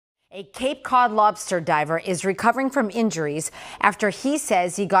A Cape Cod lobster diver is recovering from injuries after he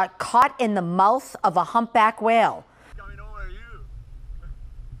says he got caught in the mouth of a humpback whale.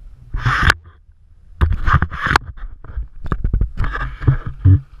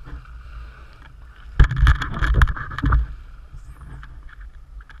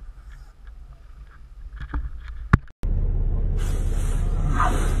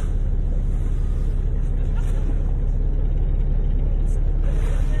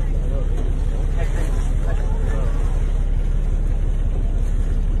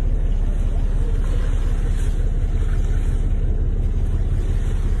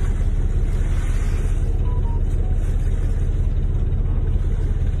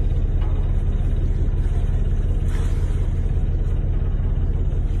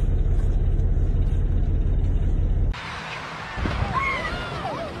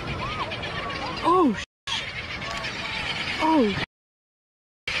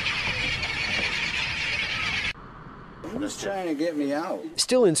 Just trying to get me out.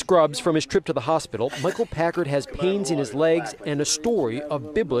 Still in scrubs from his trip to the hospital, Michael Packard has pains in his legs and a story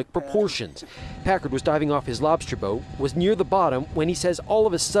of biblical proportions. Packard was diving off his lobster boat, was near the bottom when he says all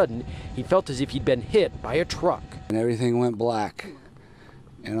of a sudden he felt as if he'd been hit by a truck. And everything went black.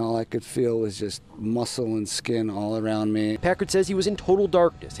 And all I could feel was just muscle and skin all around me. Packard says he was in total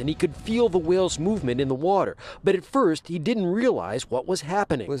darkness and he could feel the whale's movement in the water. But at first, he didn't realize what was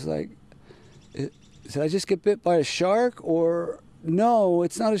happening. It was like, did I just get bit by a shark? Or, no,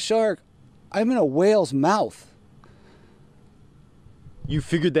 it's not a shark. I'm in a whale's mouth. You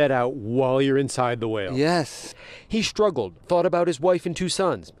figured that out while you're inside the whale? Yes. He struggled, thought about his wife and 2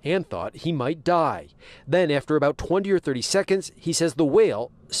 sons, and thought he might die. Then, after about 20 or 30 seconds, he says the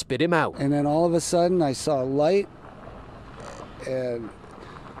whale spit him out. And then all of a sudden, I saw light and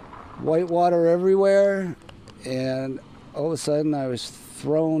white water everywhere. And all of a sudden, I was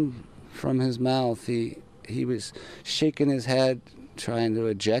thrown from his mouth. He was shaking his head, trying to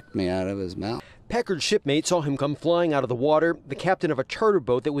eject me out of his mouth. Packard's shipmate saw him come flying out of the water. The captain of a charter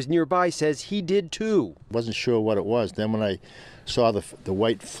boat that was nearby says he did too. Wasn't sure what it was. Then when I saw the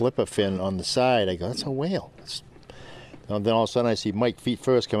white flipper fin on the side, I go, that's a whale. And then all of a sudden I see Mike feet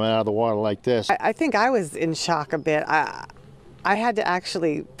first coming out of the water like this. I think I was in shock a bit. I had to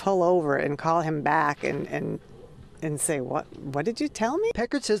actually pull over and call him back and say, what did you tell me?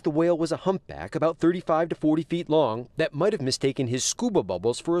 Packard says the whale was a humpback about 35 to 40 feet long that might have mistaken his scuba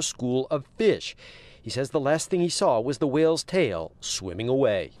bubbles for a school of fish. He says the last thing he saw was the whale's tail swimming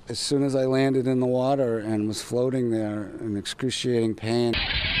away. As soon as I landed in the water and was floating there in excruciating pain.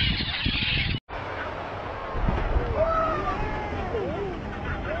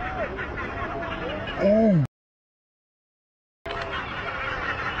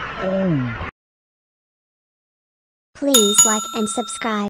 Please like and subscribe.